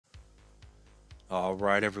All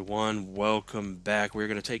right, everyone, welcome back. We're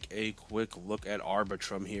going to take a quick look at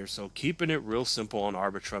Arbitrum here. So keeping it real simple on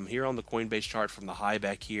Arbitrum here on the Coinbase chart from the high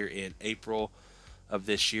back here in April of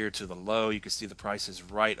this year to the low, you can see the price is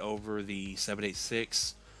right over the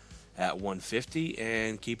 786 at 150.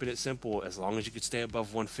 And keeping it simple, as long as you can stay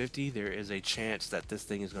above 150, there is a chance that this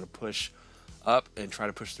thing is going to push up and try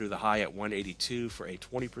to push through the high at 182 for a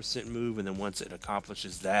 20% move. And then once it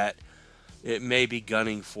accomplishes that, it may be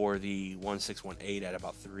gunning for the 1618 at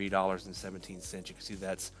about $3.17. You can see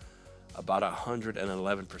that's about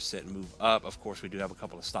 111% move up. Of course, we do have a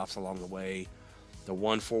couple of stops along the way. The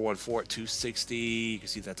 1414 at 260, you can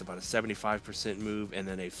see that's about a 75% move, and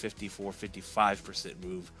then a 55%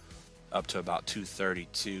 move up to about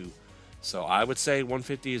 232. So I would say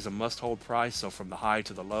 150 is a must-hold price. So from the high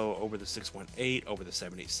to the low, over the 618, over the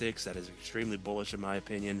 786, that is extremely bullish in my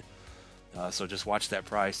opinion. So just watch that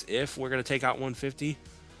price. If we're going to take out 150,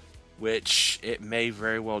 which it may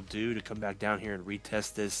very well do, to come back down here and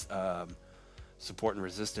retest this support and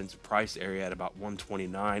resistance price area at about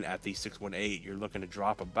 129 at the 618, you're looking to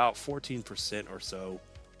drop about 14% or so.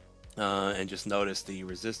 And just notice the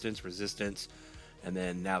resistance, and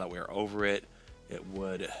then now that we're over it, it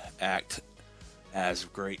would act as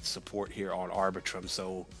great support here on Arbitrum.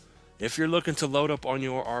 So if you're looking to load up on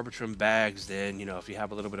your Arbitrum bags, then, if you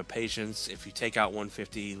have a little bit of patience, if you take out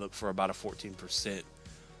 150, look for about a 14%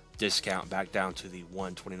 discount back down to the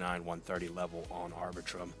 129, 130 level on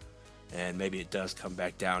Arbitrum. And maybe it does come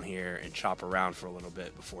back down here and chop around for a little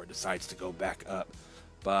bit before it decides to go back up.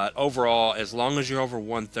 But overall, as long as you're over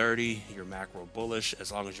 130, you're macro bullish.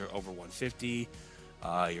 As long as you're over 150,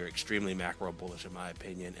 you're extremely macro bullish in my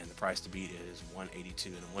opinion. And the price to beat is 182.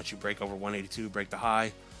 And once you break over 182, break the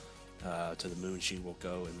high, to the moon she will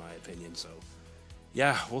go, in my opinion. So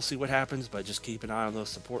yeah, we'll see what happens, but just keep an eye on those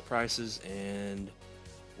support prices, and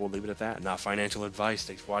we'll leave it at that. Not financial advice.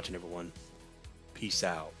 Thanks for watching, everyone. Peace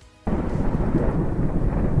out.